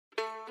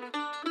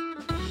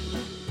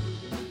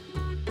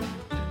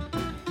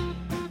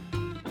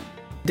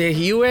The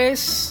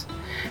U.S.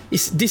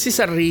 This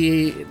is a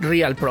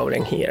real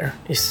problem here.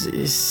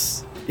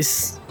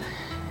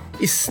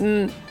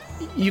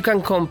 You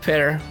can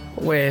compare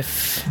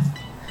with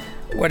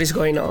what is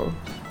going on.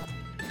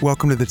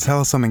 Welcome to the Tell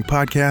Us Something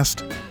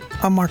podcast.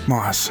 I'm Mark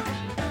Moss.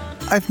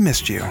 I've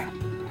missed you.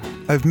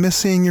 I've missed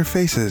seeing your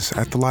faces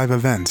at the live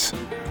events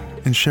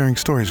and sharing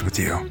stories with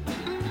you.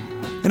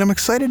 And I'm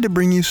excited to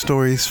bring you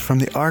stories from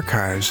the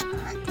archives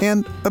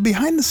and a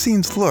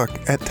behind-the-scenes look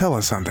at Tell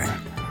Us Something.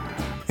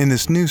 In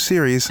this new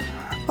series,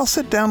 I'll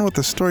sit down with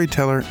a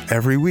storyteller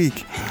every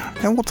week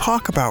and we'll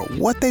talk about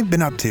what they've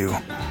been up to,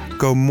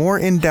 go more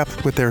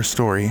in-depth with their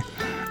story,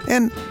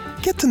 and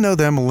get to know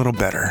them a little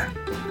better.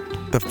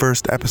 The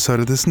first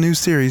episode of this new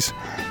series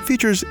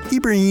features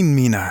Ibrahim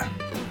Mina.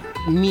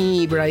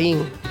 Me,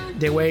 Ibrahim,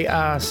 the way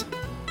as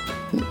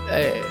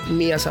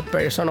me as a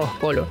person of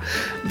color,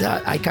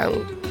 that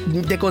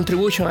the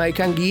contribution I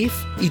can give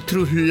is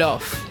through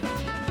love.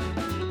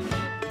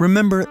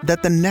 Remember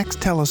that the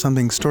next Tell Us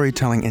Something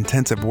Storytelling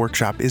Intensive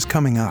Workshop is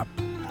coming up.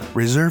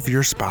 Reserve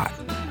your spot.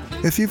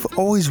 If you've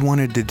always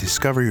wanted to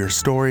discover your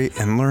story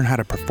and learn how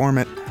to perform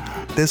it,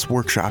 this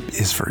workshop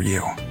is for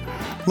you.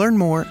 Learn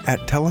more at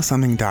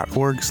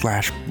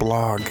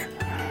tellussomething.org/blog.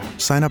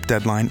 Sign-up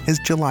deadline is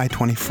July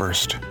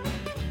 21st.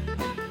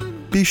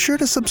 Be sure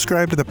to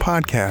subscribe to the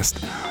podcast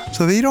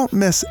so that you don't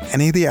miss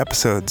any of the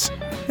episodes,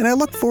 and I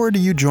look forward to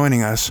you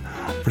joining us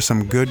for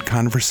some good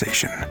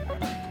conversation.